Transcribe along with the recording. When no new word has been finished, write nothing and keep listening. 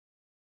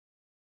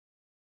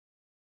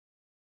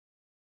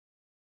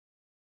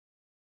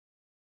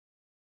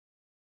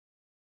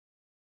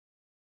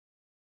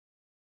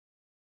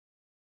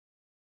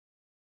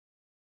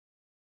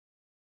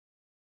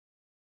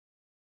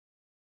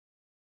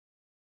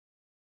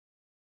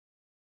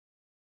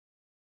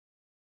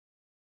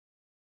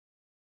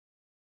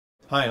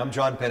Hi, I'm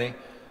John Penney.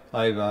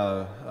 I'm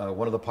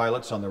one of the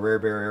pilots on the Rare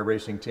Bear Air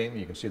Racing team.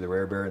 You can see the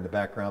Rare Bear in the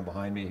background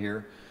behind me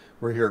here.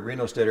 We're here at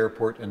Reno State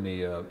Airport in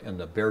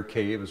the Bear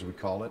Cave, as we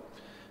call it.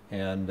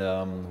 And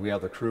we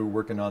have the crew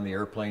working on the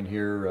airplane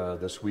here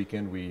this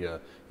weekend. We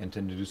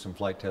intend to do some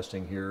flight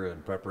testing here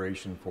in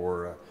preparation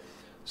for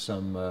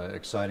some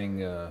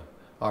exciting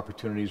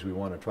opportunities we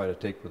want to try to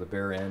take with the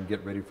Bear and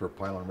get ready for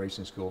pilot and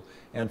racing school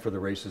and for the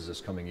races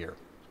this coming year.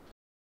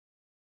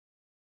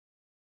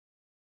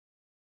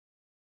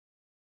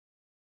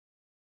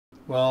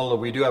 Well,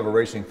 we do have a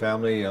racing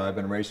family. I've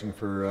been racing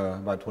for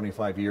about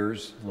 25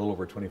 years, a little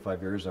over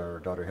 25 years. Our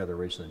daughter Heather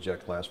raced in the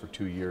jet class for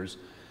 2 years.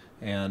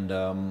 And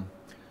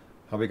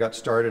how we got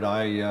started,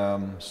 I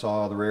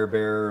saw the Rare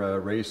Bear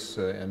race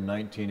in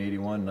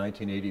 1981,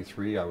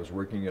 1983. I was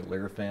working at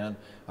LearFan.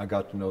 I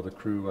got to know the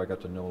crew. I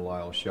got to know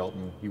Lyle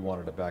Shelton. He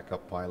wanted a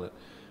backup pilot.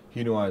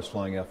 He knew I was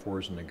flying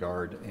F4s in the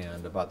Guard,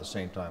 and about the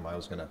same time I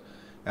was going to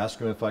ask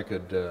him if I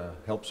could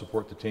help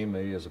support the team,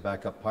 maybe as a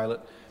backup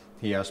pilot.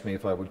 He asked me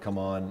if I would come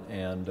on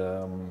and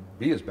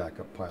be his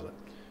backup pilot.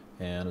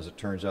 And as it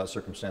turns out,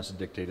 circumstances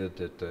dictated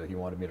that he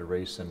wanted me to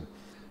race in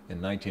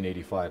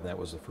 1985, and that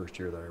was the first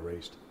year that I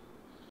raced.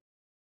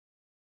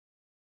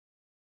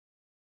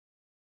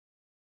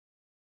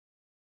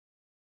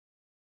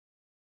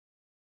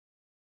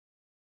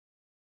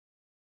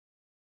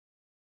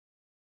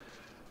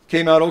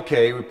 Came out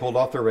okay. We pulled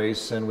off the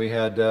race, and we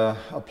had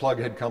a plug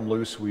had come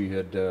loose. We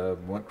had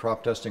went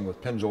crop testing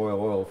with Penney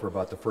oil for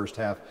about the first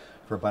half,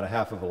 for about a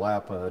half of a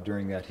lap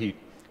during that heat.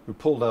 We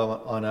pulled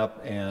on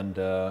up, and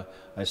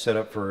I set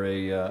up for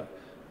a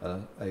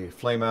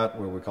flame out,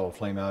 what we call a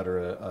flame out, or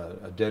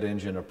a dead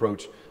engine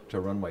approach to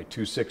runway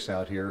 26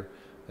 out here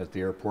at the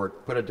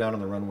airport. Put it down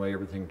on the runway.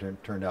 Everything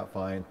turned out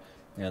fine,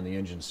 and the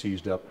engine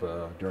seized up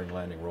during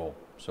landing roll,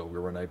 so we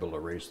were unable to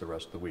race the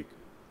rest of the week.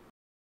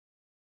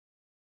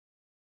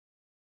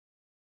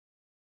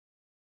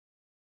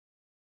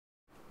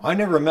 I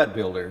never met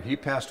Bill Lear. He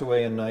passed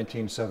away in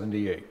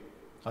 1978.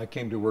 I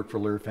came to work for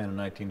LearFan in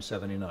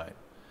 1979.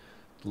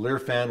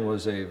 LearFan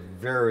was a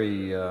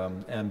very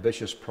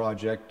ambitious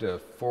project,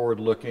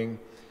 forward-looking,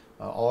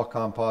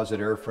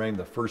 all-composite airframe,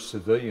 the first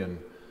civilian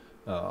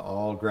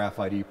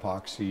all-graphite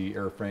epoxy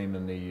airframe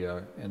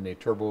in the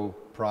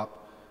turboprop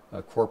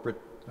corporate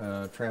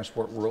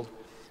transport world.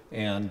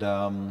 And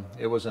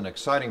it was an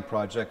exciting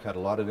project, had a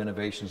lot of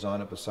innovations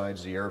on it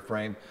besides the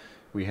airframe.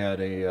 We had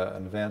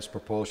an advanced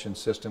propulsion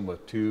system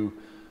with two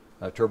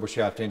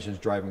turboshaft engines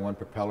driving one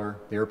propeller.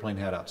 The airplane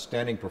had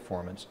outstanding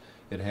performance.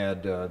 It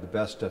had the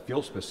best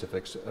fuel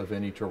specifics of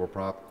any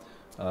turboprop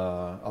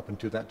up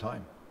until that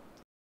time.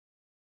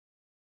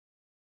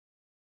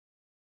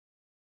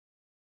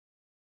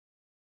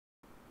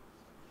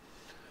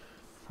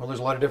 Well,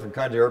 there's a lot of different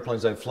kinds of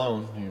airplanes I've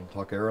flown. You know,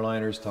 talk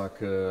airliners, talk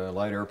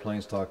light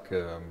airplanes, talk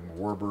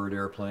warbird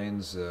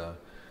airplanes.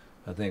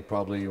 I think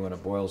probably when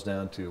it boils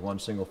down to one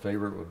single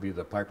favorite would be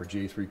the Piper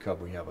J3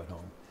 Cub we have at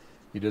home.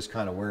 You just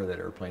kind of wear that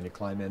airplane. You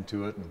climb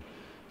into it and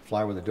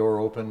fly with the door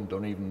open.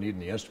 Don't even need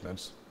any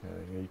instruments.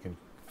 You can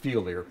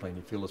feel the airplane.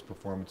 You feel its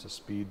performance, its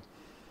speed,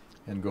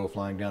 and go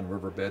flying down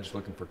riverbeds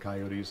looking for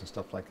coyotes and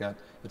stuff like that.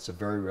 It's a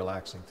very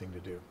relaxing thing to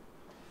do.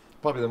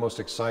 Probably the most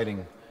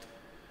exciting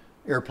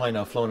airplane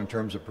I've flown in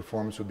terms of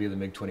performance would be the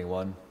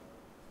MiG-21.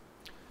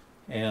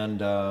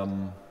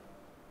 And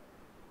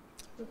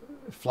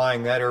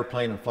flying that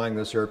airplane and flying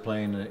this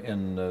airplane,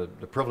 and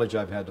the privilege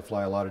I've had to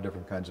fly a lot of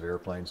different kinds of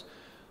airplanes.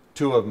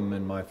 Two of them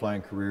in my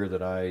flying career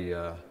that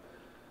I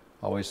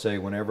always say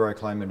whenever I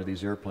climb into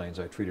these airplanes,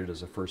 I treat it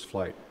as a first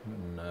flight.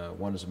 And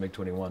one is a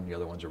MiG-21, the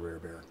other one's a Rare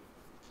Bear.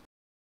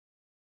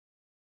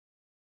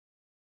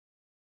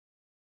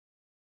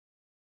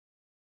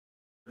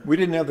 We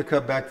didn't have the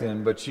Cub back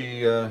then, but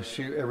she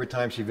every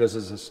time she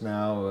visits us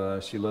now,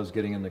 she loves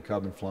getting in the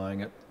Cub and flying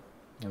it.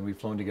 And we've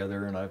flown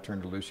together, and I've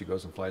turned her loose. She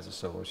goes and flies it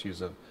solo.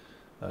 She's a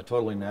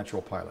totally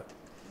natural pilot.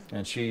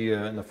 And she,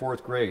 in the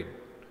 4th grade,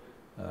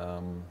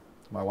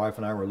 my wife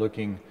and I were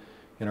looking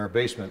in our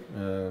basement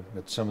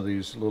at some of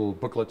these little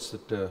booklets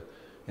that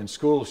in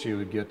school she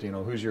would get, you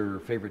know, who's your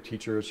favorite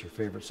teacher, what's your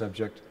favorite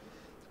subject,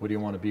 what do you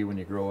want to be when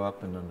you grow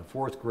up? And in the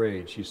 4th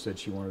grade, she said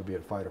she wanted to be a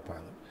fighter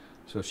pilot.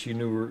 So she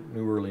knew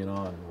early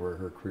on where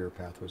her career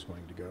path was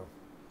going to go.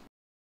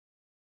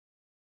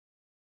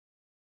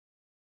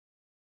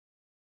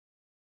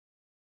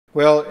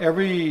 Well,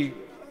 every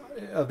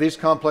of these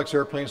complex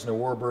airplanes and the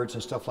warbirds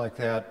and stuff like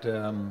that,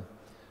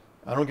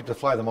 I don't get to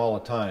fly them all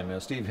the time.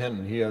 Steve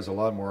Hinton, he has a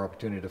lot more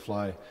opportunity to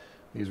fly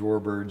these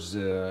warbirds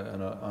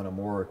on a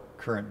more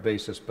current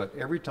basis. But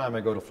every time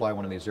I go to fly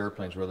one of these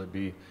airplanes, whether it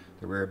be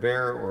the Rare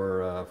Bear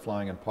or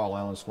flying in Paul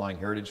Allen's Flying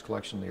Heritage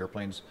Collection, the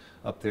airplanes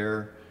up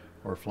there,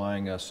 or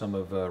flying some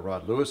of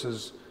Rod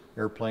Lewis's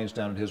airplanes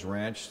down at his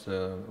ranch.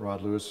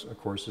 Rod Lewis, of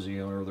course, is the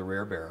owner of the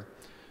Rare Bear.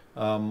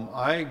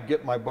 I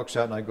get my books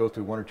out and I go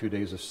through 1 or 2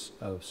 days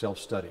of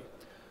self-study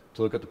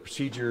to look at the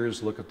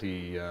procedures, look at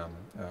the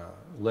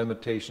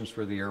limitations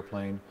for the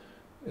airplane,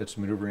 its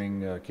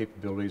maneuvering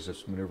capabilities,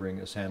 its maneuvering,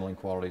 its handling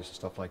qualities, and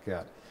stuff like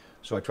that.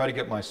 So I try to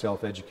get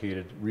myself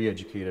educated,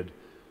 re-educated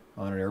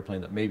on an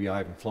airplane that maybe I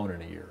haven't flown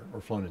in a year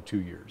or flown in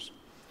 2 years.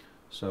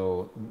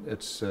 So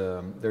it's,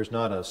 there's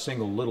not a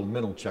single little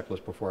mental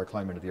checklist before I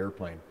climb into the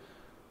airplane,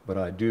 but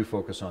I do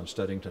focus on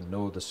studying to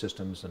know the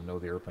systems and know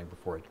the airplane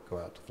before I go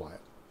out to fly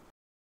it.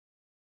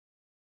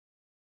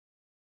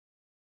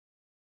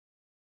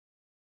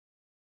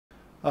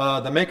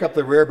 The makeup of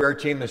the Rare Bear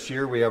team this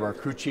year, we have our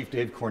crew chief,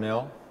 Dave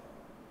Cornell,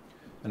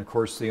 and of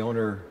course the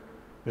owner,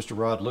 Mr.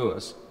 Rod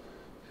Lewis,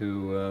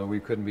 who we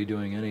couldn't be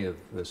doing any of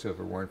this if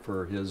it weren't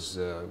for his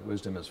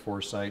wisdom, his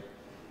foresight,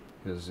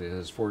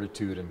 his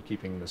fortitude in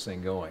keeping this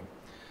thing going.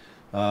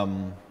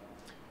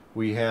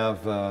 We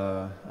have,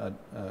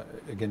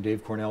 again,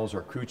 Dave Cornell is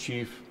our crew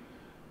chief.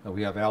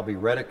 We have Albie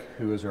Reddick,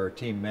 who is our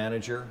team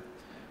manager.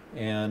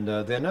 And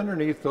then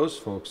underneath those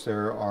folks, we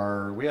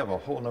have a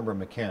whole number of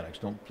mechanics.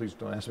 Please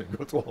don't ask me to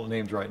go through all the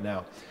names right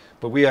now.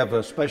 But we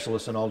have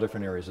specialists in all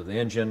different areas of the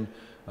engine,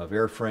 of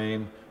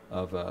airframe,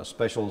 of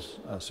special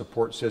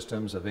support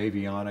systems, of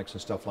avionics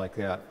and stuff like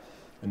that.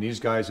 And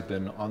these guys have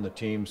been on the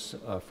teams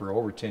for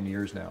over 10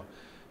 years now.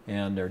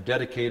 And they're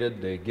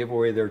dedicated. They give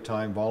away their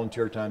time,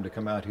 volunteer time, to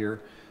come out here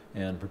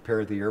and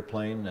prepare the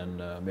airplane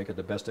and make it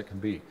the best it can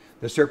be.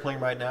 This airplane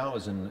right now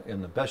is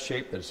in the best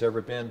shape that it's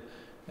ever been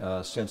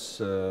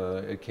since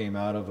it came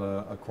out of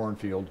a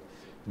cornfield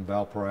in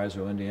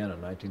Valparaiso, Indiana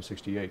in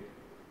 1968.